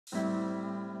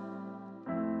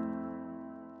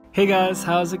Hey guys,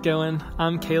 how's it going?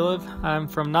 I'm Caleb. I'm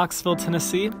from Knoxville,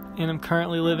 Tennessee, and I'm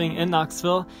currently living in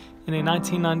Knoxville in a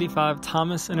 1995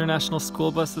 Thomas International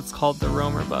School bus that's called the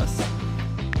Romer bus.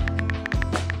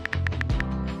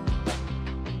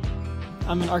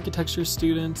 I'm an architecture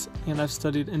student, and I've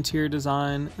studied interior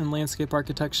design and landscape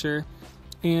architecture,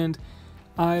 and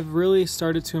I've really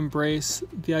started to embrace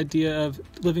the idea of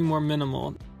living more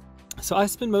minimal. So I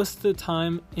spend most of the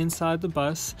time inside the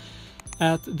bus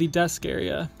at the desk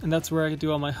area, and that's where I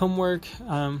do all my homework.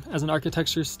 As an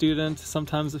architecture student,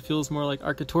 sometimes it feels more like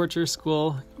architecture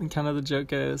school, and kind of the joke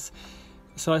goes.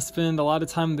 So I spend a lot of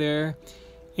time there,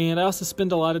 and I also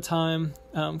spend a lot of time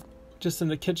just in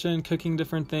the kitchen cooking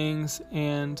different things,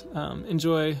 and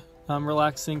enjoy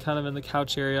relaxing kind of in the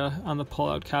couch area on the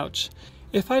pull-out couch.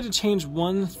 If I had to change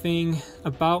one thing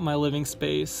about my living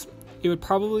space, it would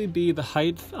probably be the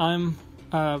height. I'm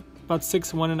about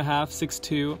 6'1.5",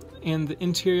 6'2", and the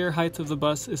interior height of the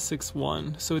bus is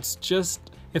 6'1". So it's just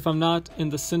if I'm not in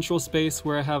the central space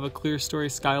where I have a clear story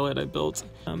skylight I built.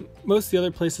 Most of the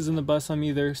other places in the bus I'm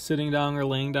either sitting down or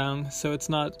laying down, so it's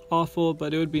not awful,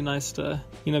 but it would be nice to,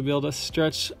 be able to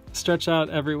stretch out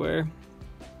everywhere.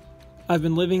 I've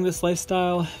been living this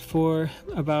lifestyle for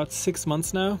about 6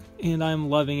 months now, and I'm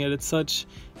loving it. It's such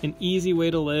an easy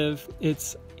way to live.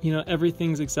 It's,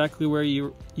 everything's exactly where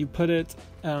you put it.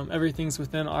 Everything's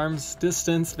within arm's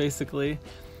distance, basically.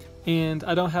 And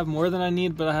I don't have more than I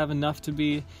need, but I have enough to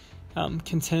be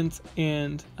content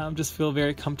and just feel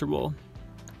very comfortable.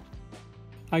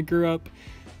 I grew up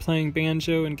playing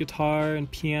banjo and guitar and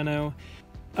piano.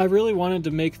 I really wanted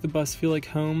to make the bus feel like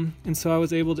home, and so I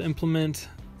was able to implement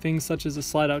things such as a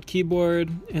slide-out keyboard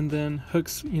and then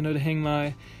hooks, to hang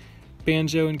my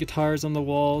banjo and guitars on the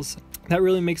walls. That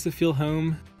really makes it feel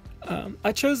home.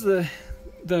 I chose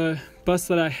the bus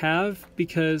that I have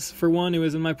because, for one, it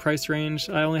was in my price range.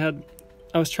 I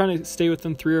was trying to stay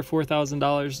within $3,000 or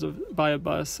 $4,000 to buy a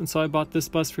bus, and so I bought this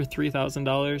bus for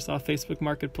 $3,000 off Facebook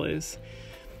Marketplace.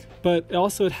 But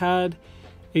it had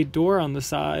a door on the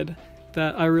side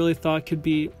that I really thought could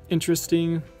be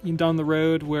interesting down the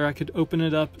road, where I could open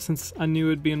it up, since I knew it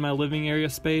would be in my living area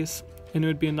space, and it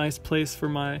would be a nice place for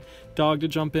my dog to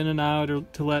jump in and out, or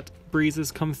to let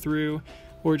breezes come through,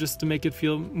 or just to make it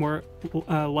feel more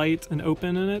light and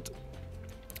open in it.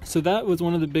 So that was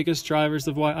one of the biggest drivers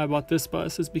of why I bought this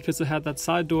bus, is because it had that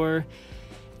side door,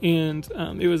 and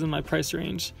it was in my price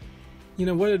range.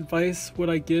 What advice would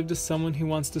I give to someone who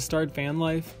wants to start van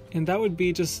life? And that would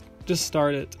be just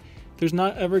start it. There's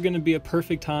not ever going to be a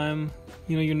perfect time.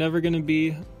 You're never going to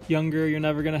be younger. You're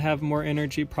never going to have more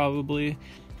energy, probably.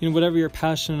 Whatever you're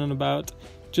passionate about,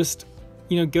 just,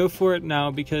 go for it now,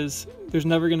 because there's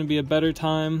never going to be a better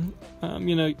time.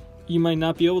 You might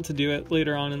not be able to do it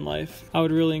later on in life. I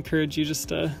would really encourage you just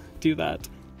to do that.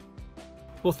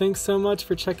 Well, thanks so much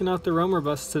for checking out the Romer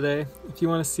bus today. If you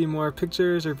want to see more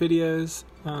pictures or videos,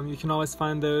 you can always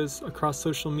find those across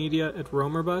social media at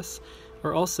Romer bus,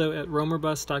 or also at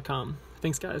romerbus.com.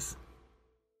 Thanks, guys.